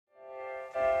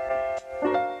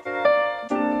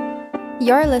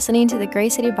You're listening to the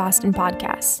Grace City Boston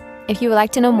podcast. If you would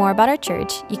like to know more about our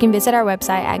church, you can visit our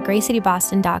website at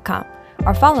gracecityboston.com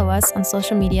or follow us on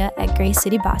social media at Grace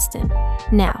City Boston.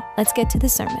 Now, let's get to the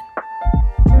sermon.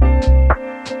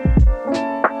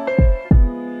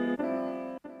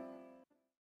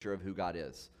 Of who God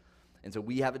is. And so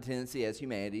we have a tendency as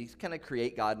humanity to kind of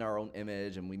create God in our own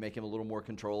image, and we make him a little more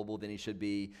controllable than he should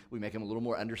be. We make him a little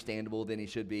more understandable than he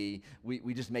should be.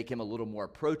 We just make him a little more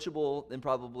approachable than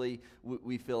probably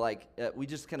we feel like. We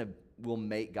just kind of will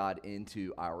make God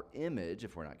into our image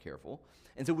if we're not careful.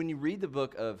 And so when you read the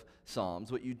book of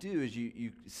Psalms, what you do is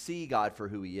you see God for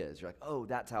who he is. You're like, oh,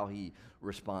 that's how he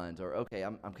responds. Or, okay,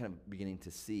 I'm kind of beginning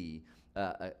to see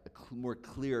a more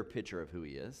clear picture of who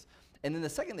he is. And then the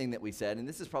second thing that we said, and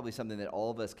this is probably something that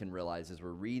all of us can realize as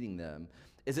we're reading them,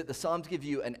 is that the Psalms give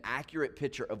you an accurate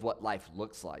picture of what life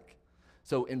looks like.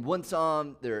 So in one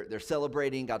Psalm, they're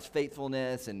celebrating God's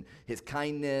faithfulness and his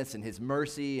kindness and his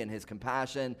mercy and his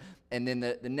compassion. And then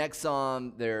the next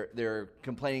Psalm, they're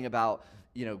complaining about,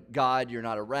 God, you're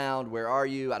not around. Where are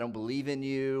you? I don't believe in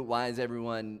you. Why is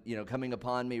everyone, coming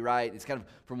upon me, right? It's kind of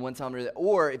from one Psalm to the other.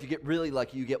 Or if you get really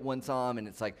lucky, you get one Psalm and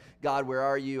it's like, God, where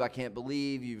are you? I can't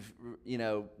believe you've,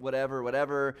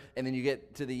 whatever. And then you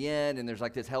get to the end and there's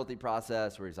like this healthy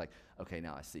process where he's like, okay,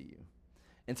 now I see you.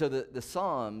 And so the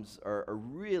Psalms are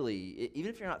really, even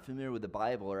if you're not familiar with the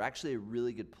Bible, are actually a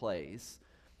really good place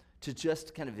to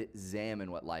just kind of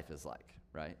examine what life is like,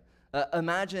 right?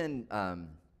 Imagine...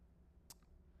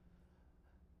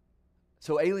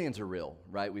 So aliens are real,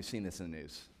 right? We've seen this in the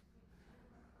news.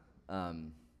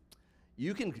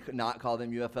 You can not call them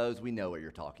UFOs. We know what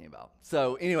you're talking about.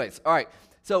 So anyways, all right.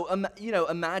 So,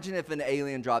 imagine if an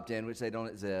alien dropped in, which they don't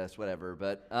exist, whatever.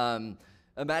 But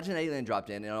imagine an alien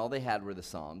dropped in and all they had were the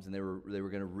Psalms, and they were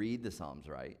going to read the Psalms,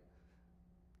 right?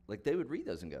 Like they would read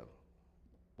those and go,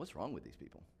 what's wrong with these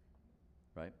people,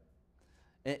 right?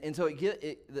 And so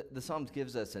the Psalms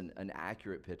gives us an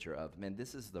accurate picture of, man,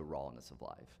 this is the rawness of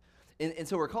life. And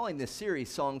so we're calling this series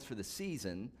Songs for the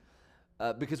Season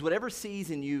because whatever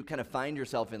season you kind of find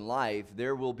yourself in life,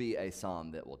 there will be a psalm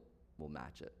that will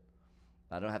match it.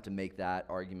 I don't have to make that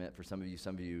argument for some of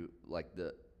you,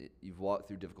 you've walked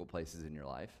through difficult places in your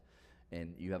life,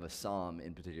 and you have a psalm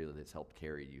in particular that's helped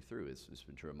carry you through. It's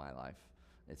been true of my life.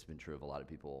 It's been true of a lot of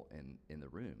people in the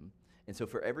room. And so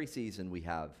for every season, we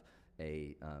have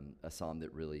a psalm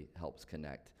that really helps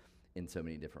connect in so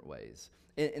many different ways.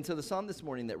 And so the psalm this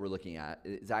morning that we're looking at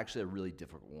is actually a really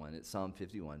difficult one. It's Psalm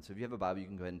 51. So if you have a Bible, you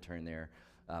can go ahead and turn there.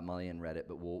 Molly Ann read it,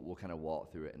 but we'll kind of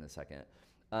walk through it in a second.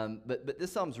 But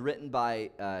this psalm's written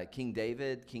by King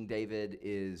David. King David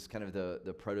is kind of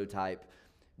the prototype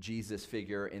Jesus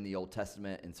figure in the Old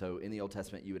Testament. And so in the Old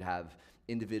Testament, you would have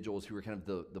individuals who were kind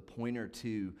of the pointer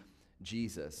to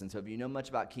Jesus. And so if you know much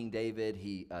about King David,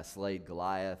 he slayed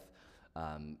Goliath.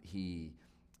 He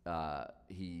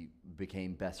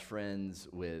became best friends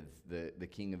with the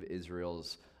king of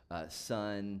Israel's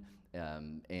son,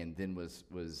 and then was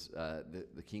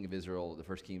the king of Israel, the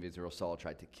first king of Israel, Saul,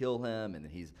 tried to kill him, and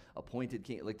then he's appointed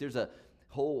king. Like there's a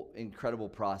whole incredible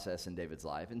process in David's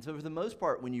life. And so for the most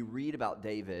part, when you read about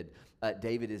David,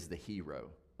 David is the hero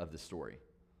of the story.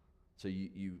 So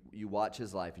you watch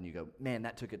his life and you go, man,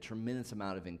 that took a tremendous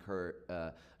amount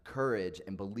of courage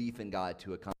and belief in God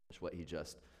to accomplish what he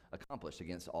just accomplished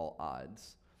against all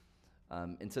odds.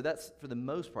 And so that's, for the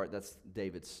most part, that's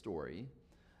David's story.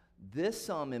 This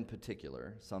psalm in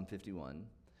particular, Psalm 51,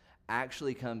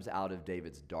 actually comes out of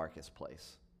David's darkest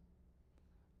place.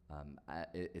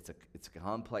 It's a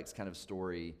complex kind of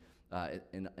story.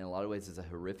 In a lot of ways, it's a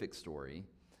horrific story.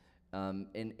 And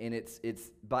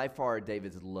it's by far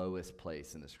David's lowest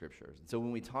place in the scriptures. And so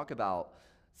when we talk about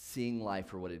seeing life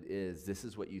for what it is, this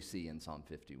is what you see in Psalm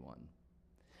 51.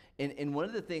 And one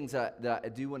of the things that I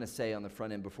do want to say on the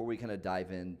front end before we kind of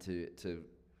dive into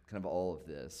kind of all of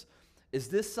this is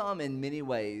this psalm in many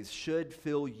ways should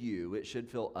fill you, it should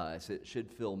fill us, it should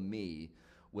fill me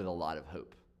with a lot of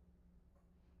hope.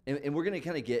 And we're going to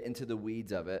kind of get into the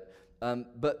weeds of it.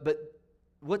 But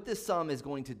what this psalm is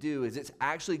going to do is it's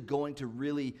actually going to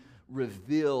really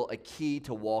reveal a key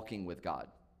to walking with God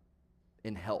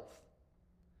in health.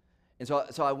 And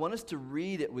so I want us to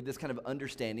read it with this kind of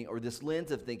understanding or this lens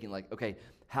of thinking like, okay,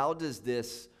 how does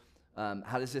this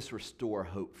restore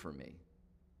hope for me?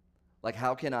 Like,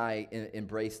 how can I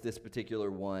embrace this particular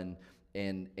one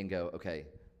and go, okay,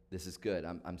 this is good.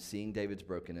 I'm seeing David's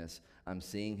brokenness. I'm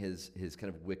seeing his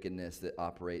kind of wickedness that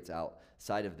operates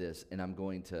outside of this, and I'm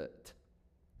going to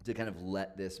kind of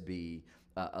let this be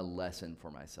a lesson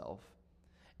for myself.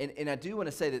 And I do want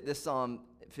to say that this Psalm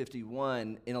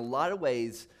 51, in a lot of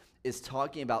ways, is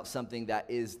talking about something that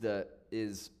is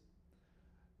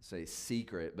say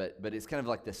secret, but it's kind of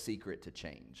like the secret to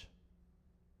change.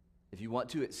 If you want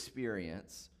to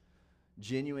experience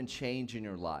genuine change in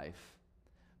your life,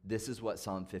 this is what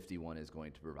Psalm 51 is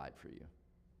going to provide for you.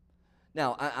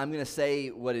 Now, I'm going to say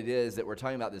what it is that we're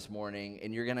talking about this morning,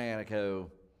 and you're going to go,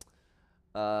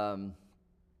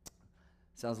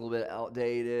 sounds a little bit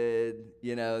outdated.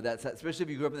 That's especially if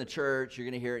you grew up in the church, you're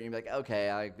going to hear it and you're like, okay,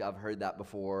 I've heard that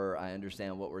before. I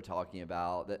understand what we're talking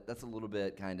about. That's a little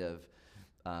bit kind of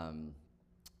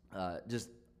just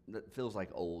that feels like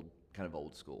kind of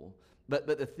old school. But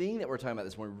the thing that we're talking about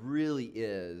this morning really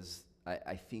is,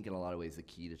 I think in a lot of ways, the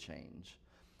key to change.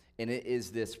 And it is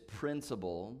this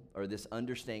principle or this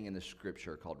understanding in the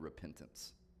scripture called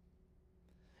repentance.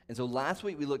 And so last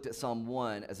week we looked at Psalm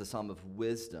 1 as a psalm of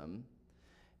wisdom.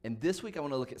 And this week I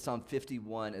want to look at Psalm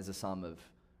 51 as a psalm of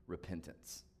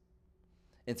repentance.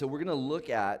 And so we're going to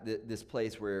look at this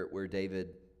place where David,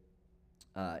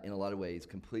 in a lot of ways,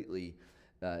 completely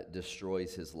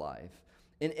destroys his life.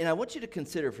 And I want you to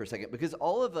consider for a second, because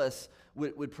all of us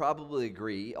would probably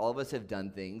agree, all of us have done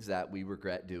things that we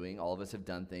regret doing, all of us have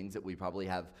done things that we probably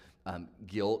have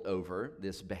guilt over,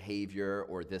 this behavior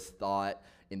or this thought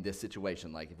in this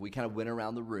situation. Like if we kind of went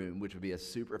around the room, which would be a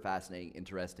super fascinating,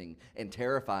 interesting, and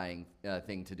terrifying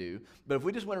thing to do, but if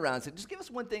we just went around and said, just give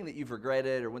us one thing that you've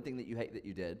regretted or one thing that you hate that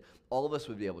you did, all of us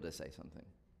would be able to say something.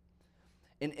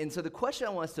 And so the question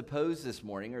I want us to pose this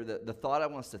morning, or the thought I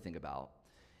want us to think about,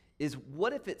 is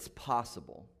what if it's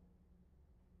possible?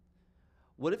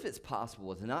 What if it's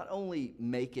possible to not only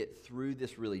make it through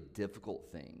this really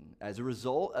difficult thing as a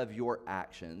result of your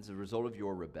actions, as a result of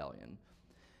your rebellion,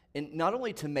 and not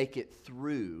only to make it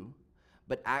through,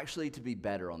 but actually to be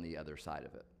better on the other side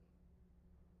of it?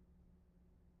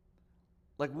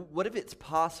 Like, what if it's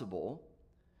possible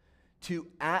to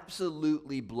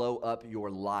absolutely blow up your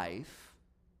life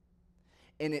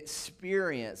and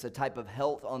experience a type of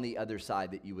health on the other side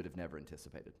that you would have never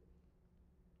anticipated?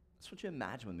 I just want you to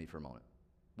imagine with me for a moment.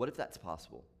 What if that's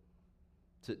possible?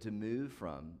 To move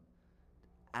from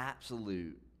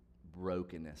absolute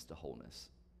brokenness to wholeness.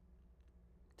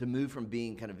 To move from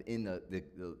being kind of in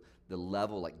the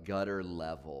level, like gutter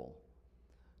level,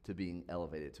 to being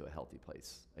elevated to a healthy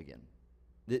place again.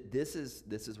 This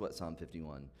is what Psalm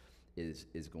 51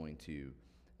 is going to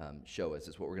show us.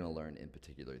 Is what we're going to learn in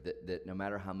particular, that no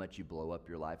matter how much you blow up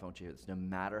your life, I want you to hear this, no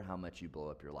matter how much you blow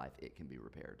up your life, it can be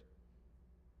repaired.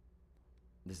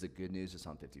 This is the good news of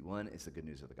Psalm 51. It's the good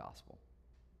news of the gospel.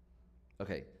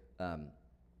 Okay,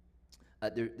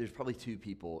 there's probably two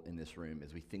people in this room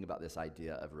as we think about this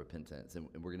idea of repentance, and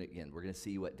we're going to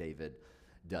see what David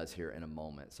does here in a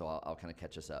moment, so I'll kind of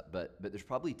catch us up. But there's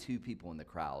probably two people in the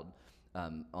crowd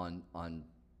on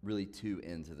really two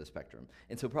ends of the spectrum.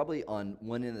 And so probably on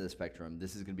one end of the spectrum,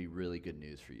 this is going to be really good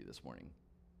news for you this morning.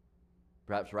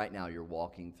 Perhaps right now you're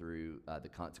walking through the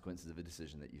consequences of a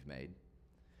decision that you've made,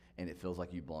 and it feels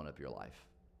like you've blown up your life.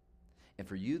 And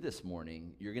for you this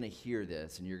morning, you're going to hear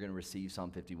this, and you're going to receive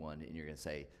Psalm 51, and you're going to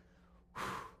say, whew,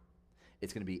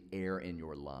 it's going to be air in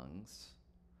your lungs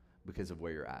because of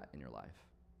where you're at in your life.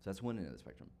 So that's one end of the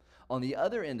spectrum. On the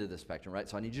other end of the spectrum, right,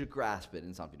 so I need you to grasp it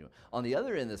in Psalm 51. On the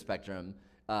other end of the spectrum,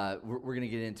 we're going to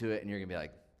get into it, and you're going to be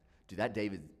like, dude, that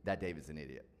David's an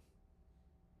idiot.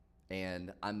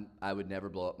 And I would never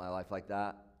blow up my life like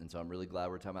that, and so I'm really glad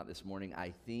we're talking about this morning.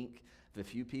 I think of a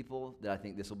few people that I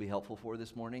think this will be helpful for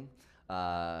this morning.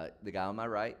 The guy on my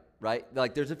right?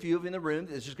 Like there's a few of you in the room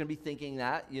that's just going to be thinking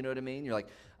that, you know what I mean? You're like,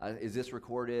 is this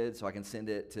recorded so I can send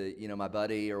it to, my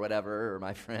buddy or whatever, or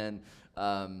my friend?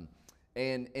 And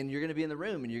you're going to be in the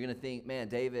room, and you're going to think, man,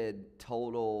 David,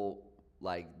 total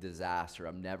like disaster.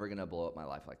 I'm never going to blow up my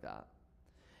life like that.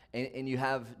 And you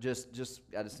have I just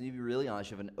need to be really honest,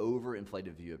 you have an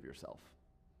overinflated view of yourself.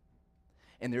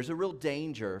 And there's a real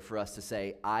danger for us to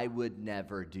say, I would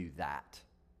never do that.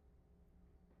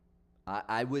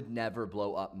 I would never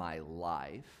blow up my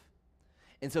life.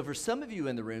 And so for some of you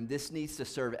in the room, this needs to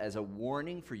serve as a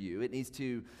warning for you. It needs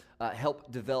to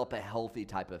help develop a healthy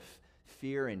type of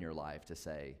fear in your life to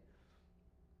say,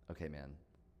 okay, man,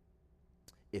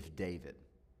 if David,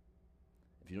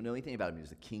 if you don't know anything about him, he was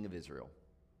the king of Israel,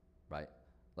 right?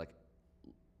 Like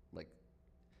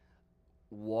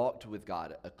walked with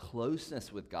God, a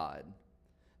closeness with God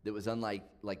that was unlike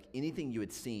anything you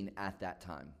had seen at that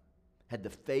time. Had the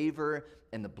favor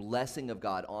and the blessing of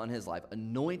God on his life,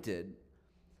 anointed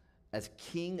as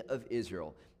king of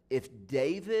Israel. If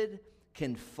David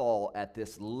can fall at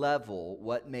this level,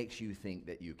 what makes you think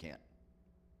that you can't?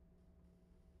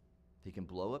 If he can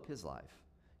blow up his life,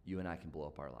 you and I can blow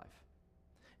up our life.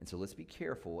 And so let's be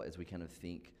careful as we kind of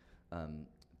think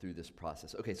through this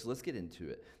process. Okay, so let's get into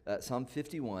it. Psalm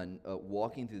 51,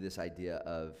 walking through this idea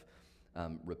of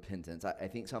repentance. I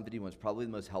think Psalm 51 is probably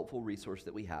the most helpful resource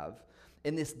that we have.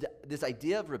 And this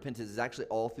idea of repentance is actually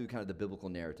all through kind of the biblical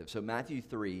narrative. So Matthew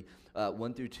 3,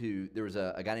 1 through 2, there was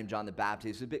a guy named John the Baptist.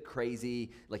 He was a bit crazy,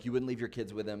 like you wouldn't leave your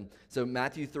kids with him. So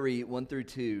Matthew 3, 1 through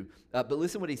 2. But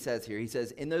listen what he says here. He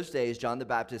says, in those days, John the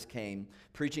Baptist came,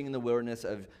 preaching in the wilderness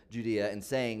of Judea and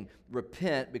saying,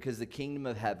 repent because the kingdom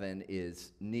of heaven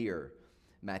is near.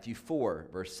 Matthew 4,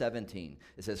 verse 17.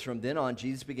 It says, from then on,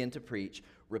 Jesus began to preach,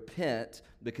 repent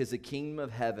because the kingdom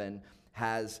of heaven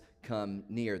has come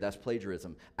near. That's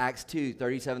plagiarism. Acts 2,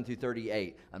 37 through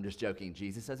 38. I'm just joking.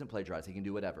 Jesus doesn't plagiarize. He can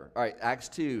do whatever. All right, Acts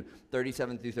 2,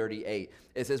 37 through 38.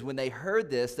 It says, when they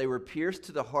heard this, they were pierced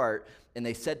to the heart, and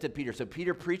they said to Peter. So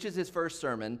Peter preaches his first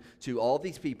sermon to all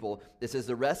these people. It says,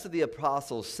 the rest of the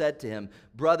apostles said to him,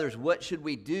 brothers, what should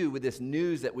we do with this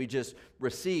news that we just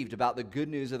received about the good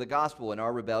news of the gospel and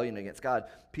our rebellion against God?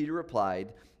 Peter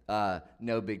replied,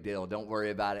 no big deal. Don't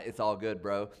worry about it. It's all good,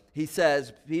 bro. He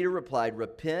says, Peter replied,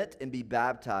 repent and be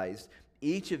baptized,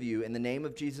 each of you, in the name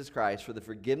of Jesus Christ for the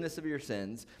forgiveness of your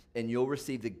sins, and you'll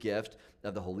receive the gift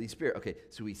of the Holy Spirit. Okay,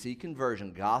 so we see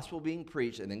conversion, gospel being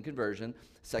preached, and then conversion.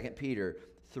 2 Peter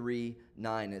 3,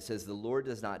 9, it says, the Lord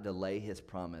does not delay his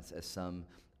promise as some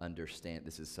understand.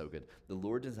 This is so good. The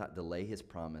Lord does not delay his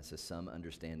promise as some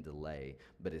understand delay,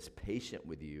 but is patient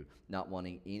with you, not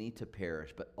wanting any to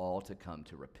perish, but all to come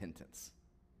to repentance.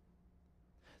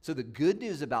 So the good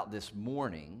news about this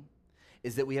morning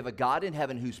is that we have a God in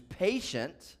heaven who's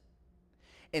patient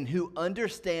and who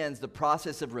understands the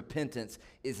process of repentance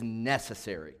is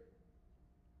necessary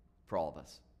for all of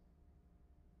us.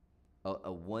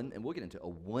 And we'll get into a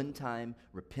one-time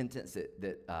repentance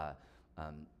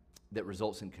that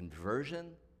results in conversion,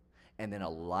 and then a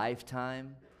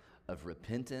lifetime of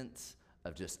repentance,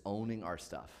 of just owning our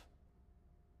stuff.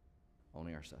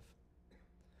 Owning our stuff.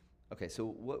 Okay, so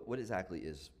what exactly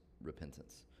is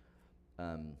repentance?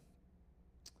 I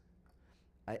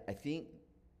think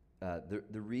the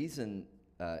reason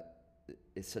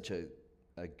it's such a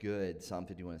good, Psalm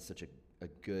 51 is such a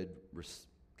good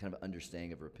kind of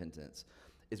understanding of repentance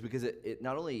is because it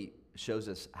not only shows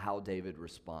us how David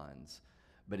responds,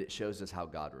 but it shows us how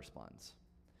God responds.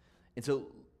 And so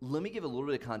let me give a little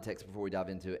bit of context before we dive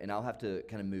into it, and I'll have to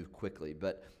kind of move quickly.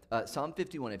 But Psalm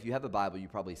 51, if you have a Bible, you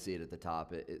probably see it at the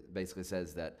top. It basically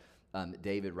says that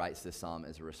David writes this psalm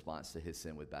as a response to his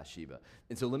sin with Bathsheba.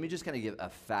 And so let me just kind of give a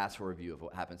fast review of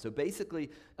what happened. So basically,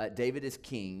 David is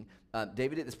king.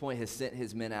 David at this point has sent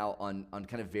his men out on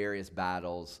kind of various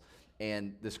battles.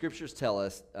 And the scriptures tell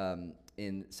us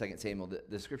in 2 Samuel,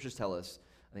 the scriptures tell us,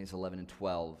 I think it's 11 and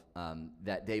 12,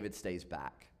 that David stays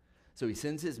back. So he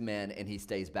sends his men and he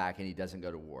stays back and he doesn't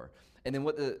go to war. And then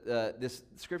what this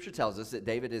scripture tells us that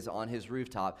David is on his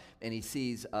rooftop and he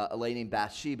sees a lady named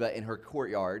Bathsheba in her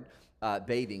courtyard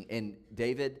bathing. And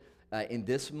David, in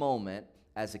this moment,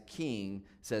 as a king,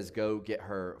 says, go get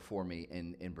her for me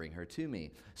and bring her to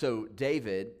me. So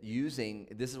David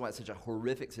this is why it's such a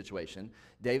horrific situation,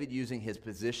 David using his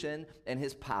position and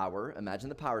his power, imagine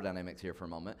the power dynamics here for a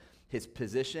moment, his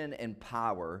position and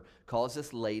power calls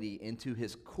this lady into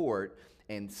his court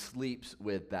and sleeps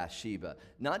with Bathsheba.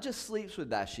 Not just sleeps with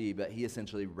Bathsheba, he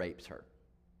essentially rapes her,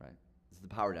 right? This is the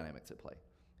power dynamics at play.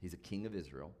 He's a king of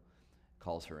Israel,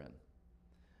 calls her in.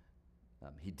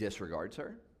 He disregards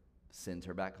her, sends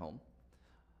her back home.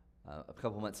 A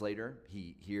couple months later,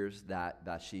 he hears that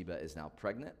Bathsheba is now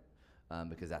pregnant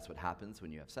because that's what happens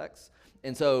when you have sex.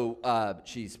 And so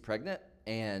she's pregnant,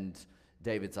 and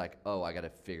David's like, oh, I got to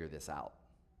figure this out.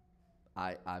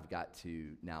 I've got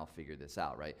to now figure this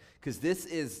out, right? Because this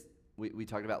is, we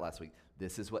talked about last week,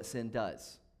 this is what sin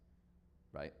does,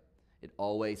 right? It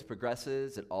always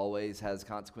progresses. It always has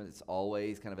consequences. It's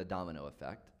always kind of a domino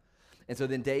effect. And so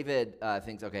then David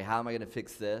thinks, okay, how am I going to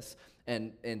fix this?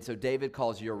 And so David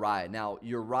calls Uriah. Now,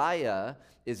 Uriah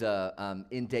is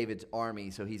in David's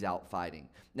army, so he's out fighting.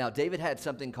 Now, David had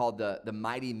something called the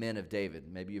Mighty Men of David.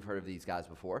 Maybe you've heard of these guys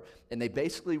before. And they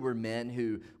basically were men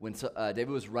who, when David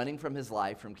was running from his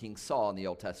life from King Saul in the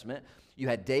Old Testament, you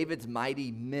had David's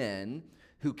mighty men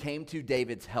who came to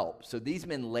David's help. So these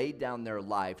men laid down their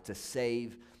life to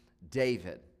save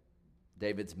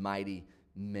David's mighty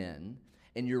men.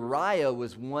 And Uriah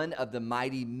was one of the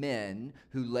mighty men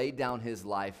who laid down his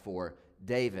life for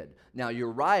David. Now,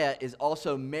 Uriah is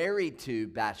also married to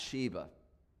Bathsheba.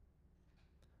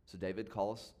 So David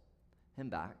calls him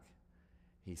back.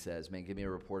 He says, man, give me a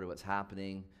report of what's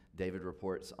happening. David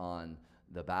reports on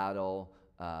the battle.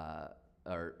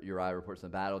 or Uriah reports in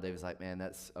the battle. David's like, man,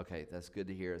 that's okay. That's good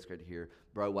to hear. It's great to hear.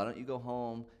 Bro, why don't you go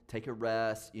home, take a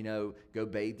rest, go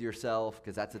bathe yourself,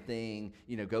 because that's a thing.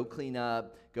 Go clean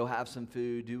up, go have some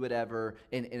food, do whatever,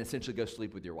 and essentially go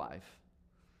sleep with your wife.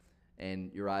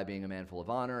 And Uriah, being a man full of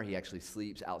honor, he actually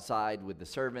sleeps outside with the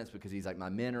servants because he's like, my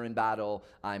men are in battle.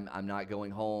 I'm not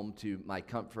going home to my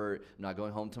comfort. I'm not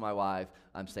going home to my wife.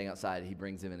 I'm staying outside. He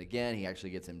brings him in again. He actually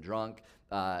gets him drunk,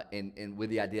 and with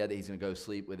the idea that he's going to go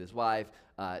sleep with his wife.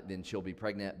 Then she'll be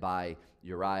pregnant by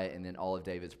Uriah, and then all of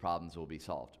David's problems will be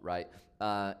solved, right?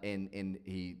 And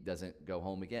he doesn't go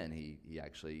home again. He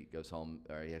actually goes home,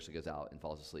 or he actually goes out and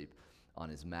falls asleep on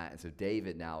his mat. And so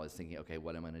David now is thinking, okay,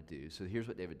 what am I going to do? So here's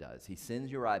what David does. He sends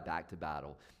Uriah back to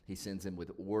battle. He sends him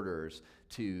with orders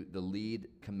to the lead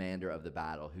commander of the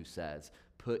battle, who says,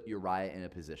 put Uriah in a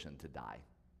position to die.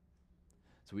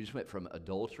 So we just went from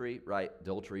adultery, right?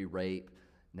 Adultery, rape,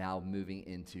 now moving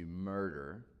into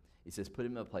murder. He says, put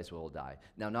him in a place where he'll die.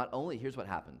 Now, not only, here's what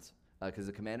happens, because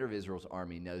the commander of Israel's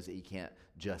army knows that he can't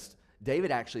just,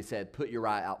 David actually said, put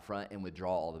Uriah out front and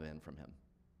withdraw all the men from him.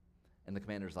 And the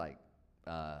commander's like,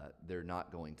 they're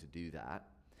not going to do that.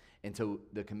 And so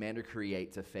the commander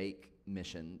creates a fake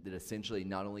mission that essentially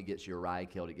not only gets Uriah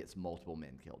killed, it gets multiple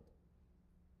men killed.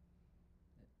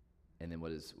 And then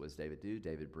what does David do?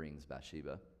 David brings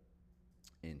Bathsheba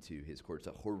into his court. It's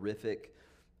a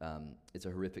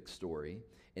horrific story.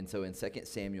 And so in 2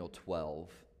 Samuel 12,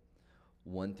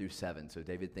 1 through 7, so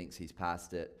David thinks he's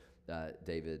past it.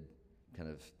 David kind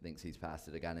of thinks he's past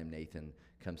it. A guy named Nathan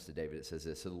comes to David. It says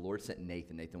this: so the Lord sent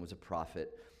Nathan. Nathan was a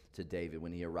prophet to David.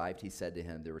 When he arrived, he said to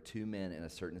him, there were two men in a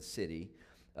certain city,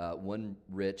 one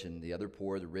rich and the other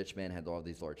poor. The rich man had all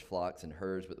these large flocks and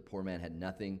herds, but the poor man had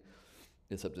nothing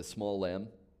except a small lamb.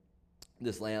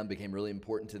 This lamb became really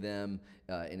important to them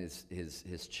and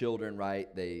his children,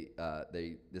 right?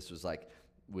 This was like,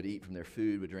 would eat from their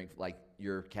food, would drink like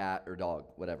your cat or dog,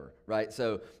 whatever, right?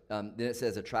 So then it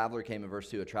says a traveler came in verse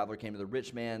 2. A traveler came to the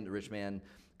rich man. The rich man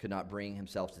could not bring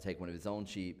himself to take one of his own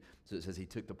sheep. So it says he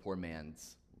took the poor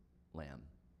man's lamb.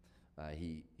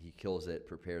 He kills it,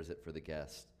 prepares it for the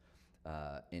guest.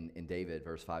 In David,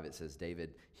 verse 5, it says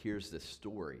David hears this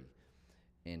story,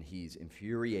 and he's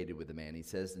infuriated with the man. He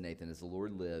says to Nathan, as the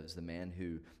Lord lives, the man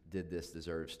who did this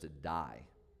deserves to die, !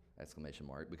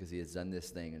 Because he has done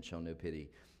this thing and shown no pity.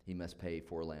 He must pay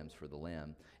 4 lambs for the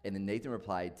lamb. And then Nathan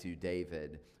replied to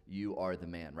David, you are the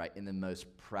man, right? In the most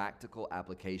practical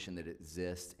application that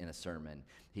exists in a sermon,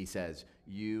 he says,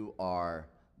 you are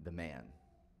the man.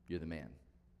 You're the man.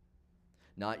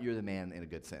 Not you're the man in a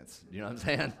good sense. You know what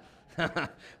I'm saying?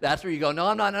 That's where you go, no,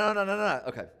 I'm not, no.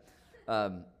 Okay.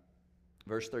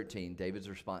 Verse 13, David's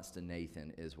response to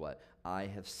Nathan is what? I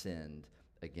have sinned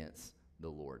against the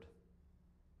Lord.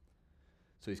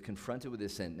 So he's confronted with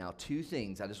his sin. Now, 2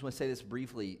 things. I just want to say this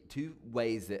briefly. 2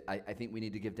 ways that I think we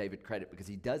need to give David credit, because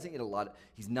he's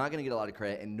not going to get a lot of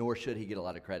credit, and nor should he get a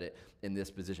lot of credit in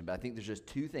this position. But I think there's just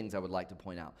 2 things I would like to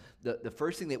point out. The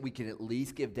first thing that we can at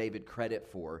least give David credit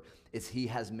for is he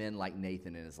has men like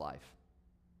Nathan in his life.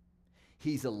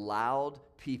 He's allowed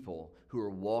people who are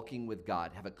walking with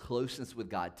God, have a closeness with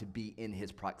God, to be in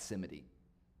his proximity.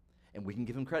 And we can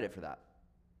give him credit for that.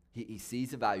 He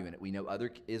sees the value in it. We know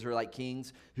other Israelite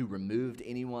kings who removed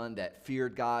anyone that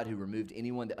feared God, who removed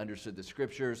anyone that understood the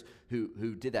scriptures,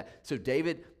 who did that. So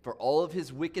David, for all of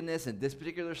his wickedness in this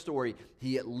particular story,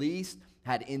 he at least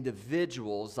had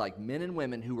individuals, like men and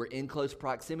women, who were in close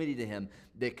proximity to him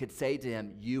that could say to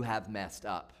him, you have messed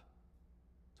up.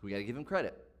 So we got to give him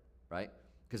credit, right?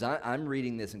 Because I'm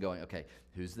reading this and going, okay,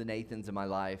 who's the Nathans in my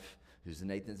life? Who's the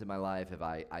Nathans in my life? Have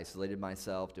I isolated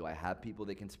myself? Do I have people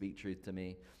that can speak truth to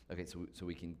me? Okay, so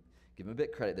we can give him a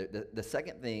bit credit. The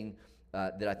second thing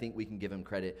that I think we can give him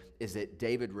credit is that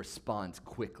David responds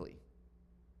quickly.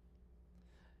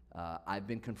 I've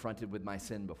been confronted with my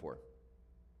sin before.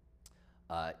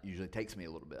 Usually takes me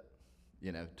a little bit,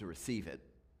 to receive it.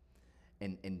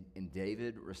 And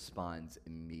David responds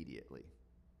immediately.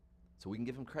 So we can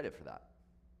give him credit for that.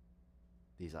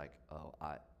 He's like, oh,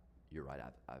 you're right,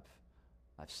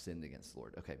 I've sinned against the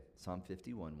Lord. Okay, Psalm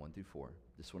 51, 1 through 4.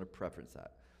 Just want to preference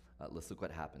that. Let's look what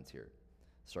happens here.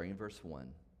 Starting in verse 1.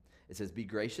 It says, be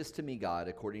gracious to me, God,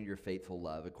 according to your faithful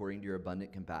love, according to your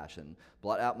abundant compassion.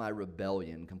 Blot out my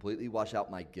rebellion, completely wash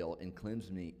out my guilt, and cleanse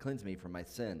me from my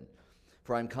sin.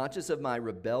 For I am conscious of my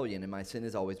rebellion, and my sin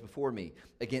is always before me.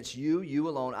 Against you, you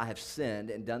alone, I have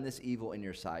sinned and done this evil in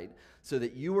your sight, so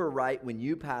that you are right when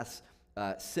you pass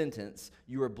sentence.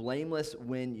 You are blameless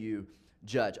when you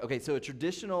judge. Okay, so a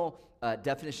traditional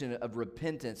definition of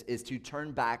repentance is to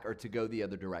turn back or to go the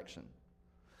other direction.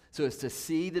 So it's to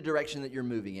see the direction that you're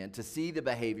moving in, to see the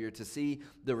behavior, to see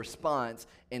the response,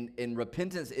 and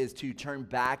repentance is to turn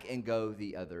back and go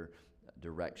the other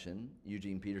direction.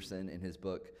 Eugene Peterson, in his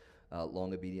book,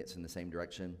 Long Obedience in the Same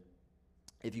Direction.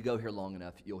 If you go here long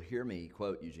enough, you'll hear me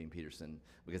quote Eugene Peterson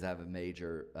because I have a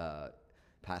major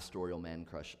pastoral man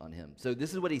crush on him. So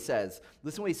this is what he says.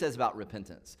 Listen to what he says about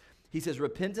repentance. He says,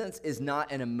 repentance is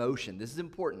not an emotion. This is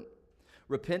important.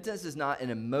 Repentance is not an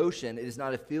emotion. It is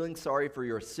not a feeling sorry for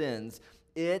your sins.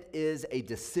 It is a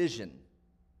decision.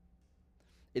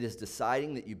 It is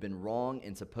deciding that you've been wrong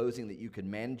and supposing that you could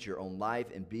manage your own life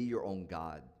and be your own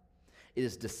God. It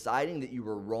is deciding that you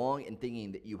were wrong in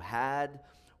thinking that you had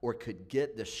or could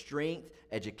get the strength,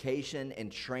 education,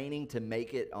 and training to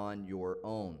make it on your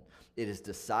own. It is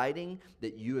deciding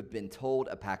that you have been told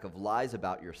a pack of lies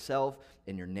about yourself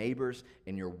and your neighbors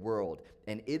and your world.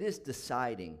 And it is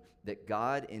deciding that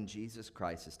God in Jesus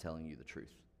Christ is telling you the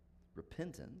truth.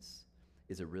 Repentance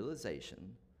is a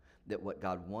realization that what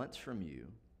God wants from you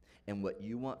and what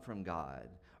you want from God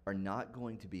are not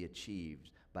going to be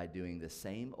achieved by doing the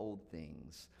same old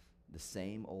things, the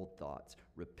same old thoughts.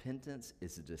 Repentance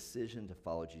is a decision to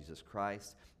follow Jesus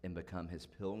Christ and become his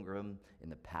pilgrim in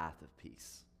the path of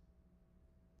peace.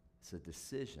 It's a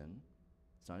decision.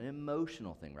 It's not an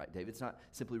emotional thing, right? David's not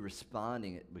simply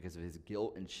responding because of his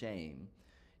guilt and shame.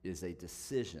 It is a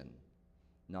decision,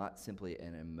 not simply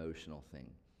an emotional thing.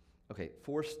 Okay,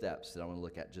 4 steps that I want to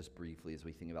look at just briefly as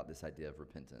we think about this idea of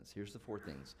repentance. Here's the 4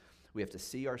 things. We have to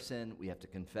see our sin, we have to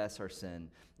confess our sin,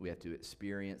 we have to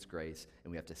experience grace,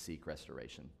 and we have to seek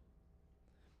restoration.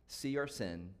 See our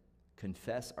sin,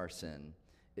 confess our sin,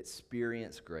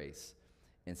 experience grace,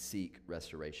 and seek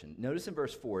restoration. Notice in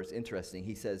verse 4, it's interesting.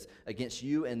 He says, against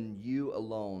you and you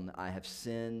alone I have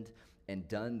sinned and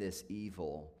done this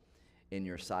evil in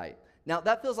your sight. Now,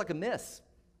 that feels like a miss,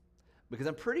 because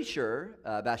I'm pretty sure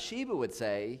Bathsheba would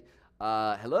say,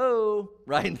 hello,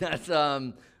 right? That's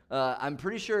I'm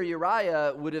pretty sure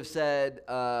Uriah would have said,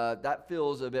 that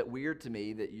feels a bit weird to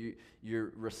me that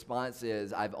your response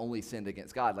is, I've only sinned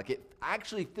against God. Like, it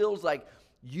actually feels like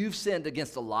you've sinned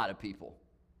against a lot of people.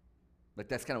 Like,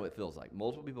 that's kind of what it feels like.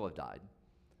 Multiple people have died.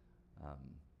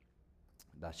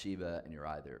 Bathsheba and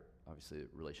Uriah, obviously the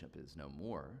relationship is no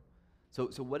more. So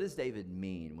what does David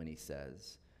mean when he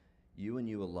says, you and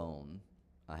you alone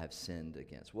I have sinned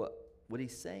against? What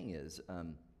he's saying is,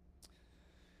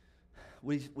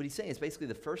 what he's saying is basically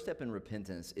the first step in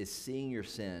repentance is seeing your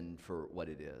sin for what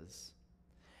it is.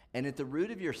 And at the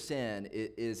root of your sin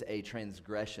is a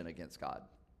transgression against God.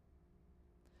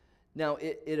 Now,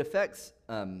 it affects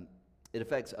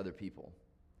other people.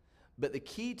 But the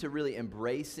key to really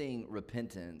embracing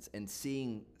repentance and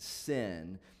seeing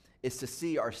sin is to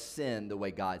see our sin the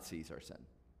way God sees our sin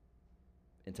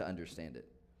and to understand it.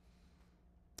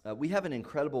 We have an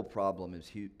incredible problem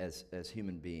as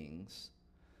human beings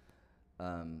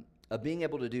of being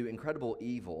able to do incredible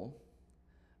evil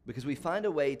because we find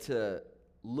a way to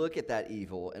look at that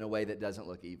evil in a way that doesn't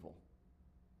look evil.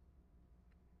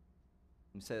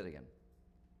 Let me say that again.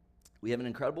 We have an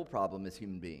incredible problem as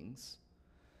human beings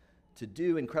to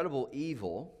do incredible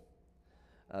evil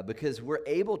because we're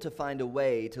able to find a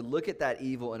way to look at that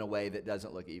evil in a way that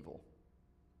doesn't look evil.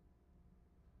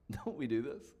 Don't we do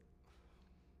this?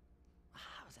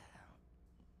 How's that?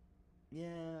 Yeah.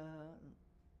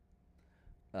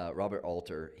 Robert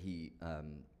Alter, he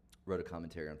wrote a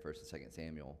commentary on 1st and 2nd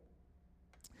Samuel.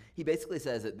 He basically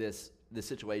says that this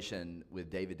situation with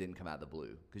David didn't come out of the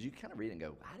blue. Because you kind of read it and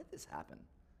go, how did this happen?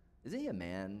 Isn't he a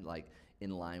man like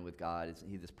in line with God? Isn't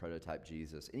he this prototype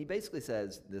Jesus? And he basically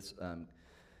says this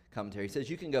commentary. He says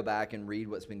you can go back and read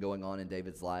what's been going on in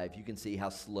David's life. You can see how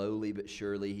slowly but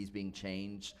surely he's being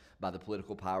changed by the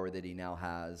political power that he now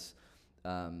has.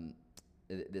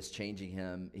 That's changing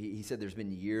him. He said there's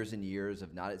been years and years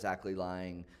of not exactly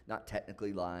lying, not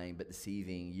technically lying, but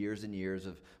deceiving, years and years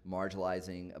of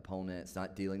marginalizing opponents,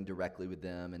 not dealing directly with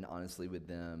them and honestly with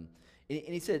them. And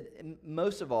he said,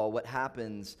 most of all, what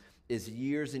happens is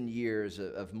years and years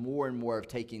of more and more of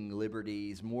taking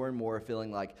liberties, more and more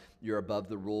feeling like you're above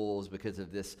the rules because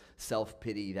of this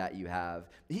self-pity that you have.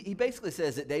 He basically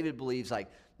says that David believes, like,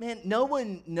 man, no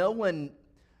one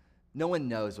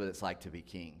knows what it's like to be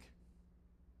king.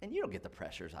 And you don't get the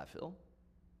pressures I feel.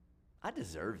 I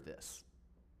deserve this.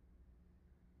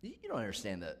 You don't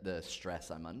understand the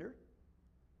stress I'm under.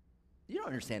 You don't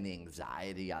understand the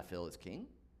anxiety I feel as king.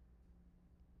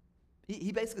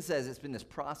 He basically says it's been this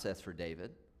process for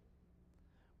David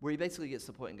where he basically gets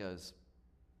to the point and goes,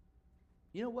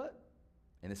 you know what?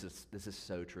 And this is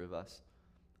so true of us.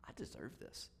 I deserve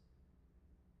this.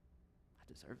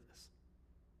 I deserve this.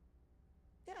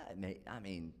 Yeah,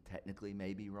 technically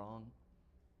may be wrong,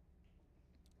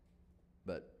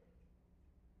 but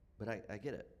I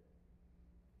get it.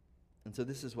 And so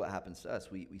this is what happens to us.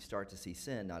 We start to see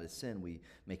sin not as sin. We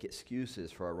make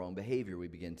excuses for our wrong behavior. We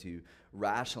begin to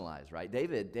rationalize, right?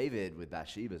 David with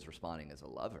Bathsheba is responding as a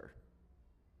lover.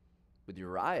 With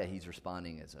Uriah, he's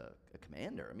responding as a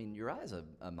commander. I mean, Uriah's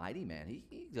a mighty man. He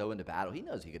can go into battle. He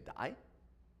knows he could die.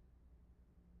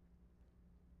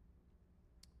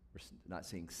 We're not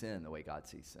seeing sin the way God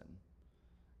sees sin.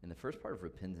 And the first part of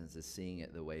repentance is seeing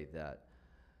it the way that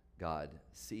God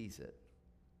sees it.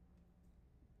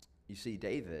 You see,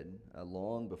 David,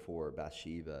 long before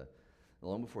Bathsheba,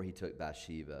 long before he took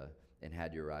Bathsheba and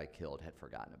had Uriah killed, had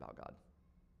forgotten about God.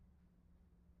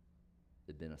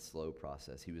 It had been a slow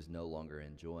process. He was no longer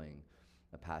enjoying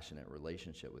a passionate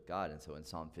relationship with God. And so in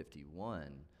Psalm 51,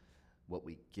 what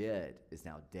we get is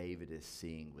now David is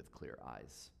seeing with clear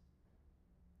eyes.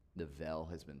 The veil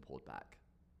has been pulled back.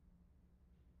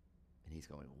 And he's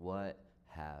going, what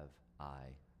have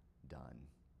I done?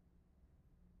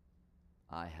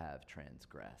 I have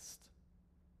transgressed.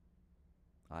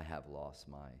 I have lost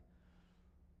my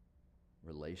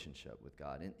relationship with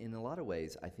God. In a lot of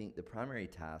ways, I think the primary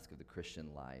task of the Christian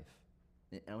life,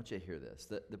 and I want you to hear this,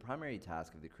 the primary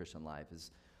task of the Christian life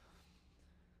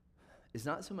is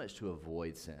not so much to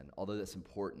avoid sin, although that's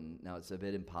important. Now, it's a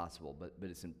bit impossible, but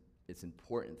it's an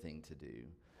important thing to do.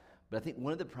 But I think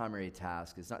one of the primary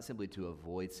tasks is not simply to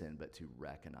avoid sin, but to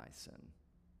recognize sin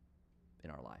in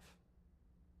our life.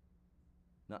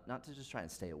 Not to just try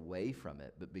and stay away from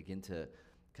it, but begin to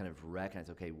kind of recognize,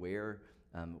 okay, where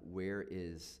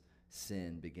is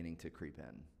sin beginning to creep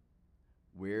in?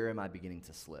 Where am I beginning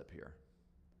to slip here?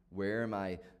 Where am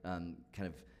I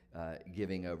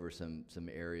giving over some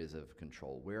areas of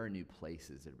control? Where are new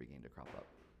places that are beginning to crop up?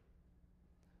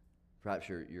 Perhaps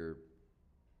you're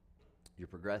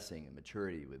progressing in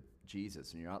maturity with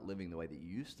Jesus, and you're not living the way that you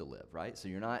used to live, right? So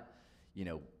you're not,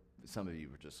 some of you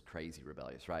were just crazy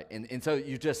rebellious, right? And so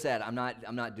you just said, I'm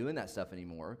not doing that stuff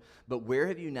anymore. But where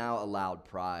have you now allowed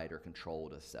pride or control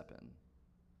to step in?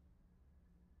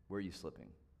 Where are you slipping?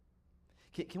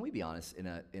 Can we be honest? In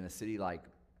a city like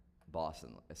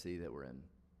Boston, a city that we're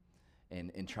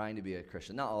in, and trying to be a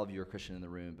Christian, not all of you are Christian in the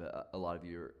room, but a lot of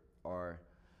you are.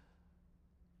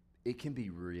 It can be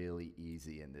really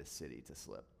easy in this city to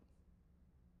slip.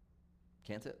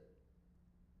 Can't it?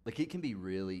 Like, it can be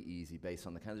really easy based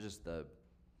on the kind of just the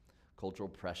cultural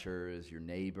pressures, your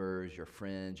neighbors, your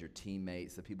friends, your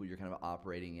teammates, the people you're kind of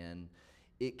operating in.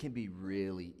 It can be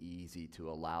really easy to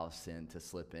allow sin to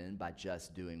slip in by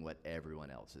just doing what everyone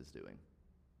else is doing.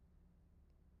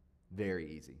 Very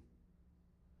easy.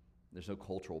 There's no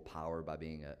cultural power by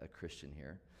being a Christian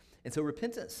here. And so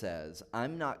repentance says,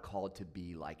 I'm not called to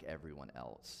be like everyone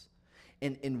else.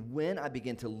 And when I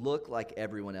begin to look like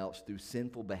everyone else through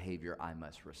sinful behavior, I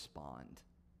must respond.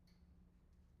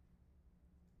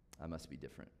 I must be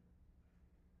different.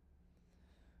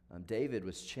 David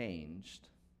was changed,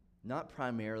 not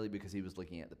primarily because he was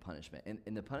looking at the punishment.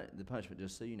 And the punishment,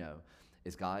 just so you know,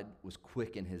 is God was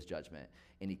quick in his judgment.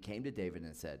 And he came to David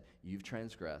and said, you've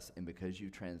transgressed, and because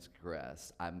you've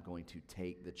transgressed, I'm going to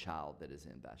take the child that is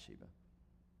in Bathsheba.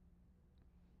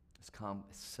 It's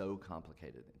so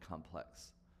complicated and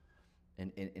complex.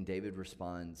 And David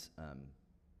responds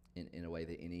in a way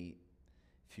that any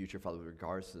future father, with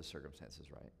regards to the circumstances,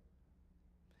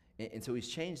 right? And so he's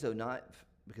changed, though, not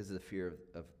because of the fear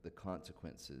of the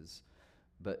consequences,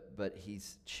 but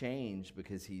he's changed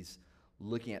because he's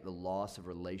looking at the loss of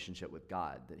relationship with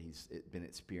God that he's been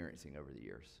experiencing over the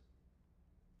years.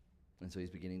 And so he's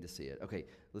beginning to see it. Okay,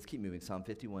 let's keep moving. Psalm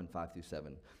 51,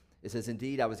 5-7. It says,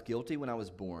 indeed, I was guilty when I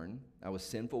was born. I was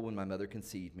sinful when my mother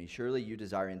conceived me. Surely you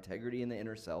desire integrity in the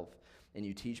inner self, and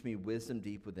you teach me wisdom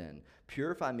deep within.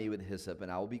 Purify me with hyssop,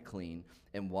 and I will be clean,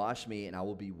 and wash me, and I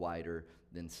will be whiter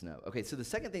than snow. Okay, so the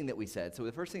second thing that we said, so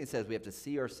the first thing it says we have to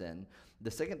see our sin. The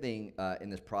second thing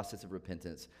in this process of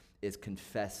repentance is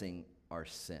confessing our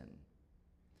sin.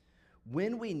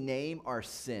 When we name our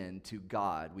sin to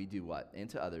God, we do what? And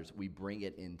to others, we bring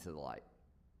it into the light.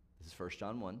 This is 1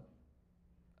 John 1.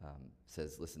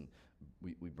 Says, listen,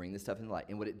 we bring this stuff into light.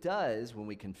 And what it does when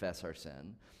we confess our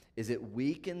sin is it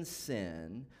weakens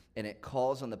sin and it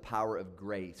calls on the power of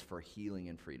grace for healing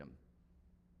and freedom.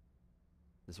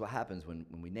 This is what happens when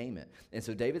we name it. And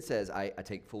so David says, I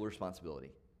take full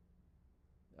responsibility.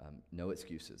 No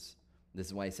excuses. This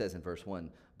is why he says in verse 1,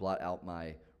 blot out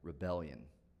my rebellion.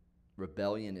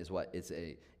 Rebellion is what? It's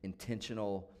a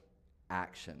intentional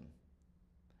action.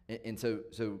 And so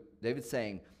David's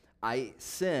saying, I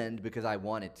sinned because I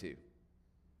wanted to.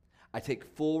 I take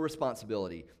full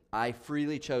responsibility. I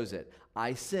freely chose it.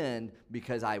 I sinned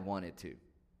because I wanted to.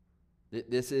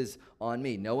 This is on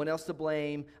me. No one else to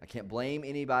blame. I can't blame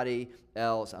anybody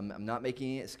else. I'm not making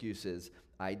any excuses.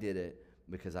 I did it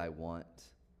because I want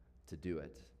to do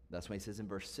it. That's why he says in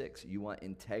verse 6, you want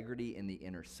integrity in the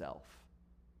inner self.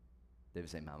 David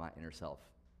saying, my inner self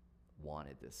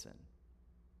wanted this sin.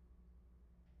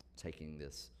 Taking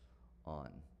this on.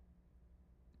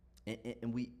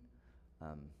 And we,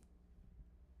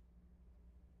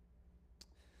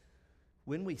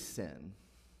 when we sin,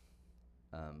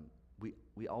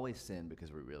 we always sin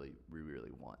because we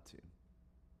really want to.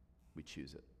 We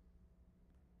choose it.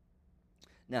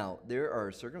 Now, there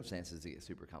are circumstances that get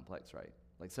super complex, right?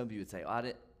 Like some of you would say, I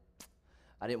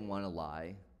didn't want to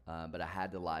lie, but I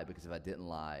had to lie because if I didn't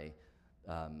lie,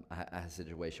 I had a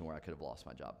situation where I could have lost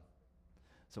my job.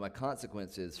 So my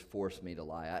consequences forced me to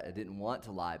lie. I didn't want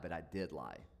to lie, but I did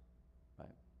lie, right?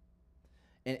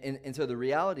 And so the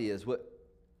reality is what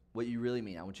you really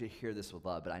mean. I want you to hear this with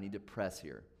love, but I need to press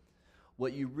here.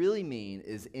 What you really mean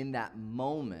is in that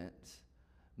moment,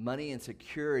 money and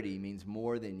security means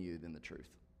more than you than the truth.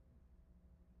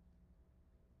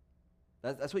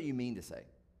 That's what you mean to say.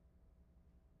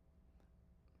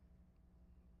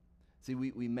 See,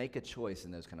 we make a choice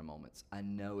in those kind of moments. I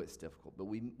know it's difficult, but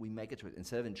we make a choice.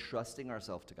 Instead of entrusting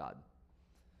ourselves to God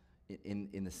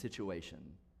in the situation,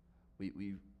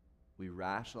 we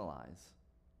rationalize,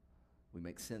 we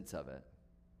make sense of it,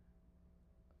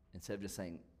 instead of just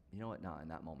saying, you know what, no, in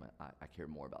that moment, I care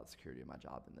more about the security of my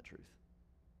job than the truth.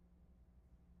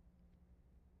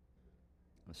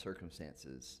 The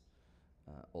circumstances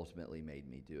ultimately made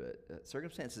me do it.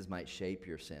 Circumstances might shape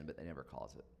your sin, but they never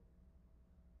cause it.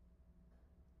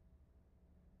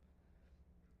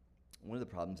 One of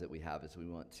the problems that we have is we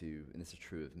want to, and this is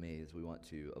true of me, is we want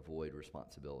to avoid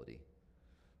responsibility.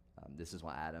 This is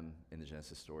why Adam in the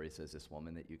Genesis story says, this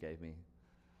woman that you gave me.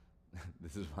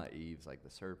 This is why Eve's like the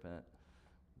serpent.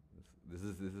 This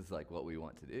is like what we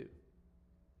want to do.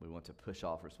 We want to push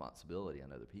off responsibility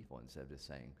on other people instead of just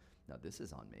saying, no, this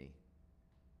is on me.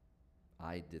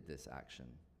 I did this action.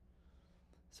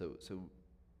 So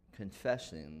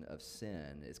confession of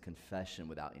sin is confession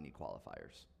without any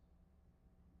qualifiers.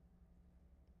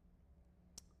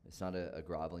 It's not a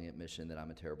groveling admission that I'm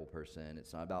a terrible person.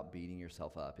 It's not about beating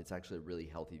yourself up. It's actually a really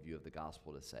healthy view of the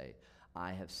gospel to say,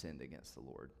 I have sinned against the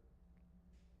Lord.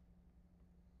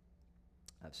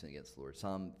 I've sinned against the Lord.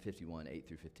 Psalm 51, 8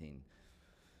 through 15.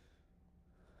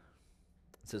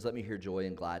 It says, let me hear joy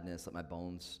and gladness. Let my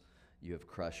bones you have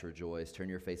crushed rejoice. Turn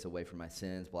your face away from my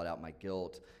sins. Blot out my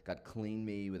guilt. God, create in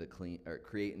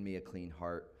me a clean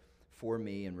heart for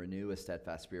me and renew a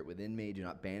steadfast spirit within me. Do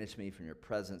not banish me from your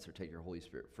presence or take your Holy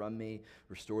Spirit from me.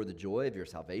 Restore the joy of your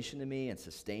salvation to me and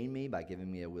sustain me by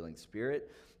giving me a willing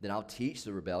spirit. Then I'll teach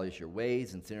the rebellious your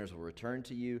ways and sinners will return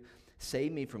to you.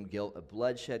 Save me from guilt of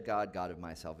bloodshed, God of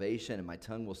my salvation, and my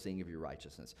tongue will sing of your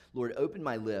righteousness. Lord, open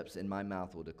my lips and my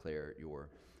mouth will declare your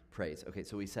praise. Okay,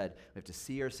 so we said we have to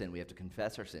see our sin. We have to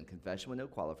confess our sin. Confession with no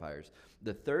qualifiers.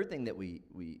 The third thing that we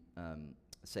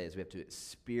say is we have to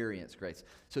experience grace.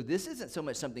 So this isn't so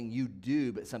much something you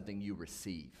do, but something you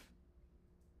receive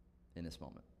in this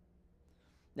moment.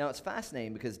 Now, it's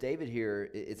fascinating because David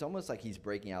here, it's almost like he's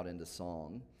breaking out into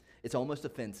song. It's almost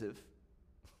offensive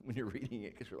when you're reading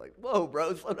it because you're like, whoa,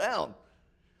 bro, slow down.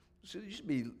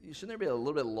 Shouldn't there be a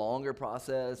little bit longer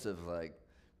process of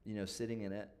sitting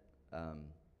in it?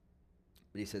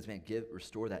 But he says, man,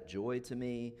 restore that joy to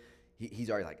me. He's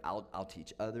already like, I'll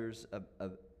teach others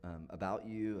about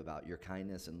you, about your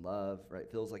kindness and love, right?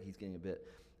 Feels like he's getting a bit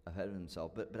ahead of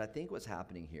himself. But I think what's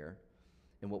happening here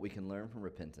and what we can learn from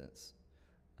repentance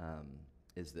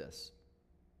is this.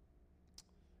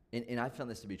 And I found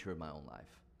this to be true of my own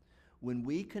life. When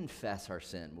we confess our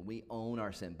sin, when we own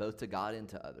our sin, both to God and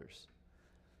to others,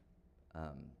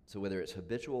 so whether it's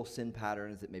habitual sin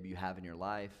patterns that maybe you have in your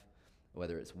life,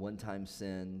 whether it's one-time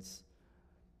sins,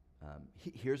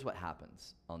 here's what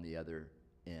happens on the other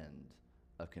end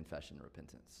of confession and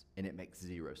repentance. And it makes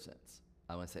zero sense.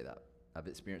 I want to say that. I've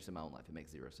experienced it in my own life. It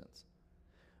makes zero sense.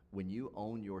 When you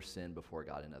own your sin before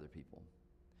God and other people,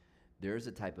 there's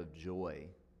a type of joy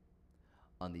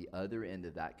on the other end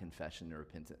of that confession and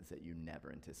repentance that you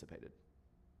never anticipated.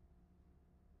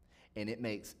 And it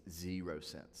makes zero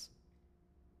sense.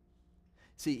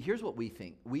 See, here's what we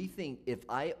think. We think if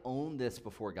I own this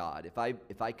before God,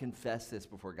 if I confess this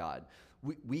before God,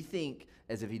 we think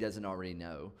as if he doesn't already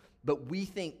know, but we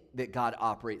think that God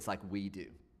operates like we do.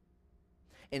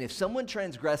 And if someone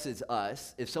transgresses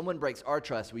us, if someone breaks our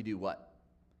trust, we do what?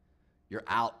 You're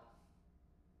out.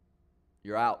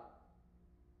 You're out.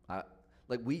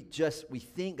 Like we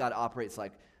think God operates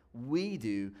like we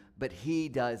do, but he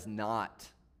does not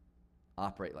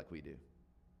operate like we do.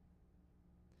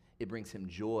 It brings him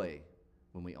joy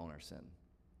when we own our sin,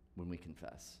 when we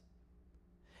confess.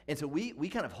 And so we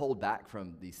kind of hold back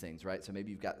from these things, right? So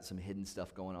maybe you've got some hidden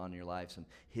stuff going on in your life, some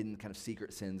hidden kind of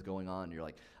secret sins going on. And you're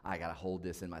like, I got to hold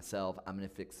this in myself. I'm going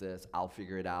to fix this. I'll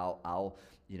figure it out. I'll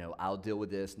deal with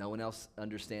this. No one else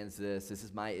understands this. This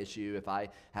is my issue. If I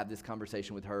have this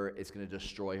conversation with her, it's going to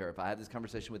destroy her. If I have this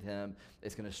conversation with him,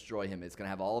 it's going to destroy him. It's going to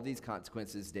have all of these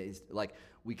consequences. Like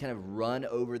we kind of run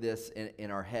over this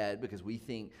in our head because we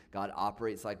think God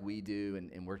operates like we do,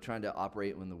 and we're trying to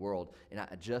operate in the world. And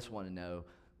I just want you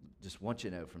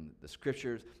to know from the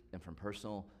scriptures and from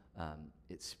personal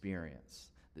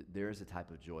experience that there is a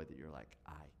type of joy that you're like,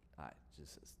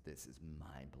 this is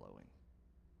mind-blowing.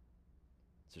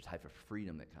 It's a type of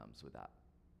freedom that comes with that.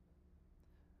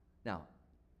 Now,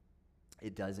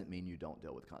 it doesn't mean you don't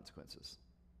deal with consequences.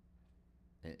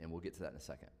 And we'll get to that in a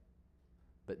second.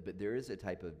 But there is a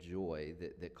type of joy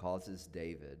that causes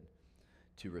David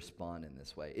to respond in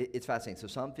this way. It's fascinating. So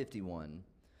Psalm 51,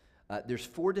 there's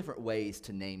 4 different ways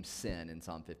to name sin in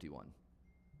Psalm 51.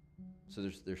 So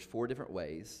there's 4 different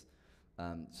ways.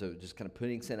 So just kind of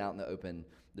putting sin out in the open,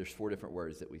 there's 4 different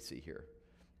words that we see here.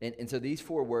 And so these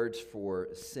 4 words for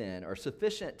sin are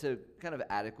sufficient to kind of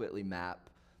adequately map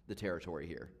the territory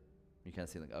here. You kind of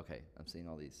see like, okay, I'm seeing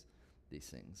all these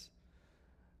things.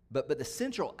 But the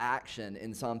central action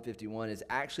in Psalm 51 is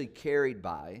actually carried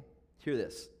by, hear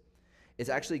this, it's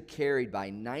actually carried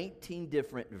by 19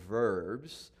 different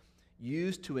verbs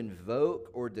used to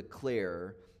invoke or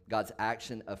declare God's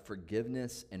action of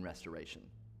forgiveness and restoration.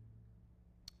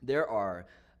 There are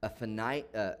a finite,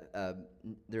 a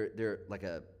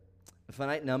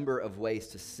finite number of ways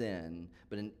to sin,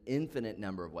 but an infinite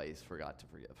number of ways for God to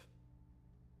forgive.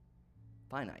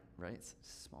 Finite, right? It's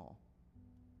small.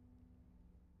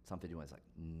 Psalm 51 is like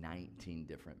 19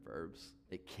 different verbs.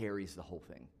 It carries the whole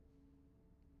thing.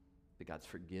 That God's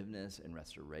forgiveness and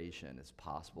restoration is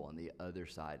possible on the other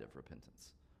side of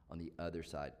repentance, on the other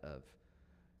side of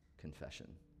confession.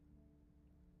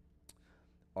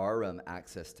 Our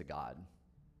access to God,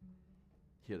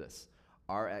 hear this,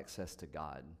 our access to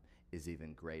God is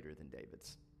even greater than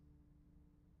David's.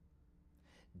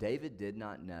 David did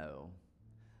not know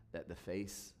that the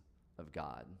face of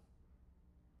God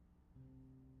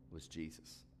was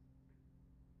Jesus.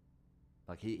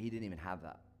 Like he didn't even have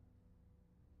that.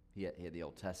 He had the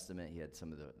Old Testament. He had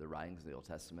some of the writings of the Old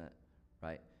Testament,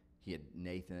 right? He had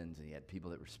Nathan's, and he had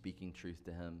people that were speaking truth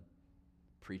to him,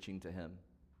 preaching to him.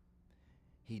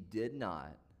 He did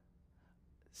not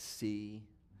see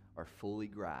or fully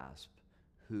grasp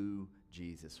who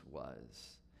Jesus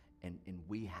was, and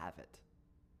we have it.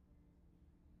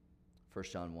 1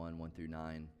 John 1 through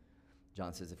 9,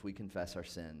 John says, if we confess our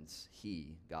sins,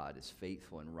 he, God, is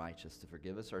faithful and righteous to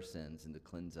forgive us our sins and to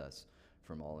cleanse us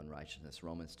from all unrighteousness.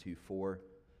 Romans 2:4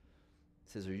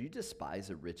 says, or you despise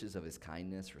the riches of his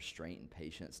kindness, restraint, and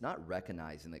patience, not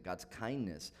recognizing that God's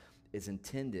kindness is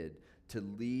intended to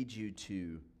lead you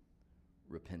to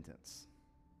repentance.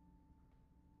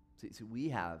 See, we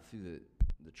have, through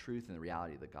the truth and the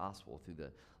reality of the gospel, through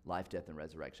the life, death, and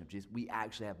resurrection of Jesus, we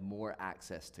actually have more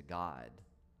access to God.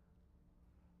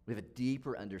 We have a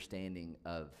deeper understanding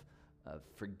of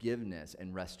forgiveness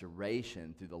and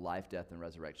restoration through the life, death, and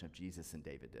resurrection of Jesus than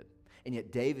David did. And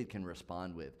yet David can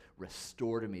respond with,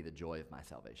 restore to me the joy of my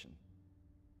salvation.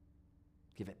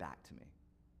 Give it back to me.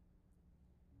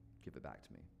 Give it back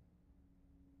to me.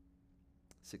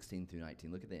 16 through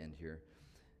 19, look at the end here.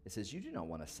 It says, you do not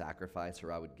want a sacrifice,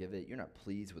 or I would give it. You're not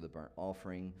pleased with a burnt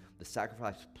offering. The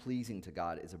sacrifice pleasing to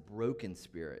God is a broken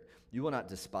spirit. You will not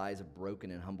despise a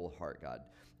broken and humble heart, God.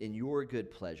 In your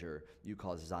good pleasure, you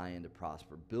cause Zion to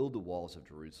prosper. Build the walls of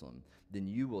Jerusalem. Then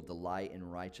you will delight in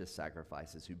righteous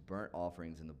sacrifices, whose burnt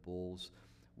offerings and the bulls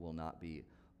will not be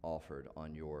offered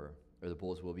on your, or the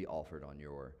bulls will be offered on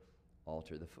your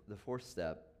altar. The 4th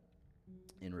step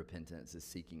in repentance is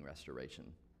seeking restoration.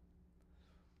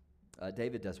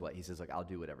 David does what? He says, I'll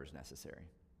do whatever's necessary.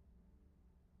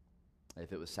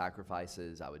 If it was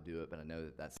sacrifices, I would do it, but I know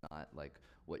that that's not like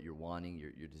what you're wanting.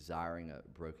 You're desiring a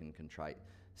broken, contrite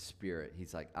spirit.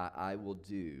 He's like, I will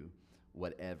do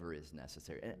whatever is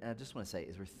necessary. And I just want to say,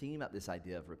 as we're thinking about this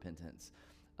idea of repentance,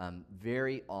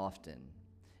 very often,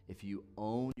 if you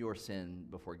own your sin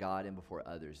before God and before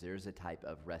others, there's a type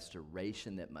of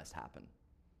restoration that must happen.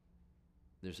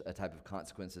 There's a type of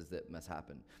consequences that must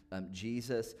happen.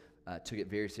 Jesus took it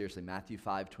very seriously. Matthew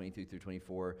 5:23 through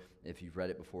 24. If you've read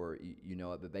it before, you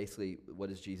know it. But basically, what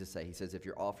does Jesus say? He says, if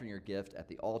you're offering your gift at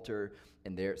the altar,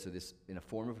 and there, so this in a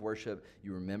form of worship,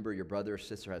 you remember your brother or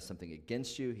sister has something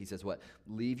against you. He says, what?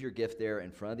 Leave your gift there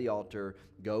in front of the altar.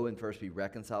 Go and first be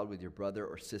reconciled with your brother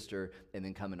or sister, and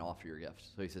then come and offer your gift.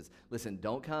 So he says, listen,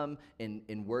 don't come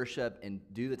and worship and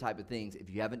do the type of things if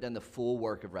you haven't done the full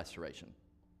work of restoration.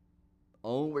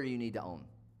 Own where you need to own.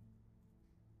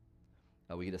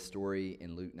 We get a story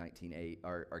in Luke 19:8.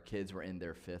 Our kids were in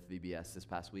their 5th VBS this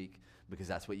past week, because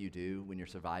that's what you do when you're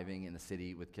surviving in the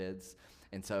city with kids.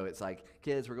 And so it's like,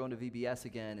 kids, we're going to VBS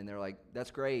again. And they're like,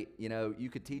 that's great. You know, you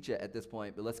could teach it at this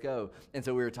point, but let's go. And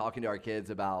so we were talking to our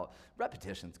kids about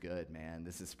repetition's good, man.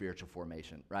 This is spiritual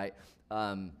formation, right?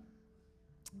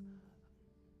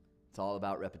 It's all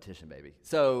about repetition, baby.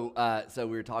 So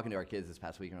we were talking to our kids this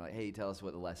past week, and we're like, hey, tell us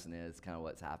what the lesson is, kind of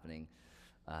what's happening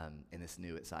in this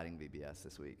new exciting VBS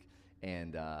this week.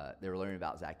 And they were learning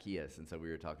about Zacchaeus. And so we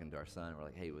were talking to our son, and we're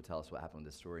like, hey, well, tell us what happened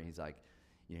with this story. And he's like,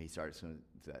 you know, he started to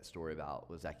that story about,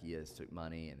 well, Zacchaeus took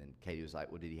money. And then Katie was like,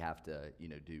 well, did he have to, you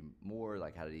know, do more?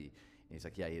 Like, how did he? And he's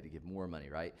like, yeah, he had to give more money,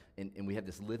 right? And we have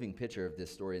this living picture of this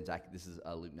story in this is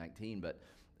Luke 19, but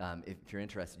if you're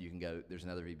interested, you can go. There's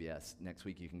another VBS next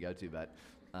week you can go to, but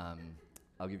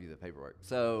I'll give you the paperwork.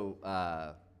 So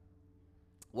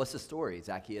what's the story?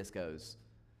 Zacchaeus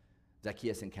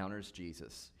encounters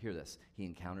Jesus. Hear this. He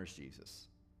encounters Jesus.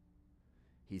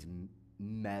 He's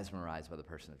mesmerized by the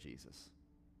person of Jesus.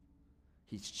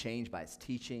 He's changed by his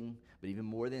teaching, but even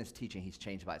more than his teaching, he's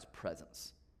changed by his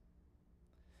presence.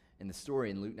 In the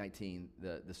story in Luke 19,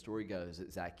 the story goes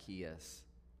that Zacchaeus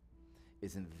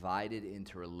is invited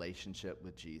into relationship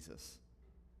with Jesus.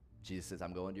 Jesus says,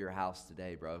 I'm going to your house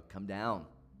today, bro. Come down.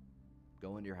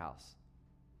 Go into your house.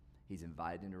 He's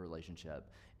invited into a relationship.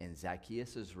 And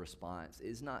Zacchaeus' response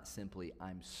is not simply,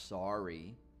 I'm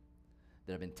sorry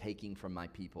that I've been taking from my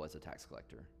people as a tax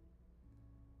collector.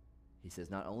 He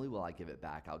says, not only will I give it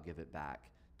back, I'll give it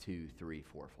back 2, 3,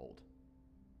 4-fold.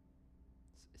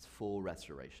 It's full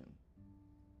restoration.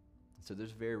 So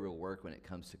there's very real work when it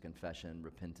comes to confession,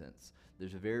 repentance.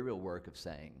 There's a very real work of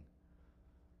saying,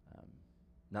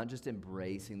 not just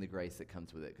embracing the grace that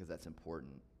comes with it, because that's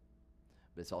important,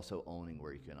 but it's also owning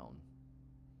where you can own.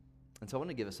 And so I want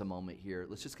to give us a moment here.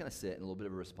 Let's just kind of sit in a little bit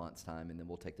of a response time, and then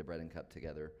we'll take the bread and cup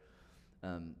together.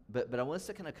 But I want us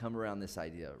to kind of come around this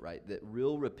idea, right, that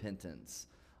real repentance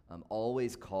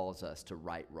always calls us to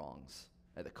right wrongs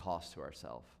at the cost to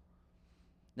ourselves.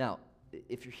 Now,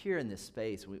 if you're here in this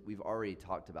space, we've already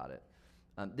talked about it.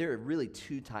 There are really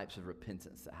 2 types of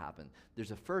repentance that happen. There's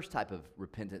a first type of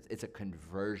repentance. It's a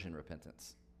conversion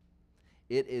repentance.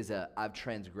 It is I've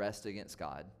transgressed against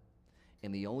God,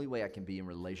 and the only way I can be in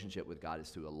relationship with God is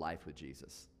through a life with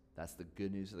Jesus. That's the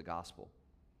good news of the gospel,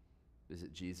 is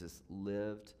that Jesus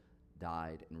lived,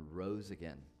 died, and rose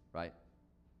again, right?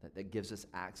 That gives us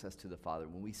access to the Father.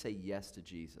 When we say yes to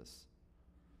Jesus,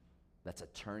 that's a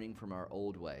turning from our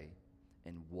old way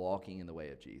and walking in the way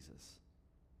of Jesus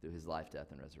through his life,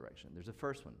 death, and resurrection. There's a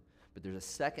first one, but there's a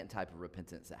second type of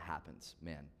repentance that happens,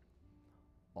 man,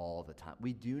 all the time.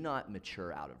 We do not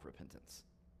mature out of repentance.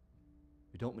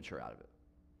 We don't mature out of it.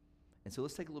 And so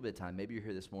let's take a little bit of time. Maybe you're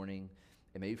here this morning,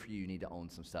 and maybe for you need to own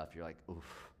some stuff. You're like,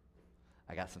 oof,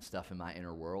 I got some stuff in my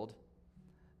inner world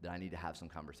that I need to have some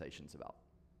conversations about.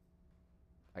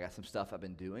 I got some stuff I've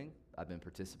been doing, I've been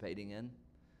participating in,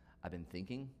 I've been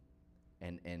thinking,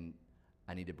 and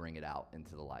I need to bring it out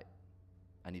into the light.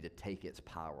 I need to take its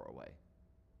power away.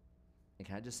 And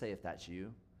can I just say, if that's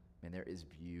you, man, there is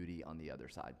beauty on the other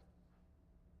side.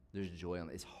 There's joy on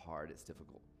it. It's hard, it's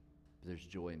difficult, but there's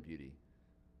joy and beauty.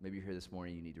 Maybe you're here this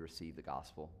morning, you need to receive the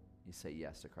gospel. You say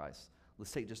yes to Christ.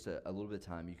 Let's take just a little bit of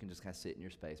time. You can just kind of sit in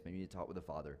your space. Maybe you need to talk with the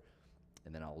Father,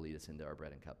 and then I'll lead us into our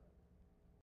bread and cup.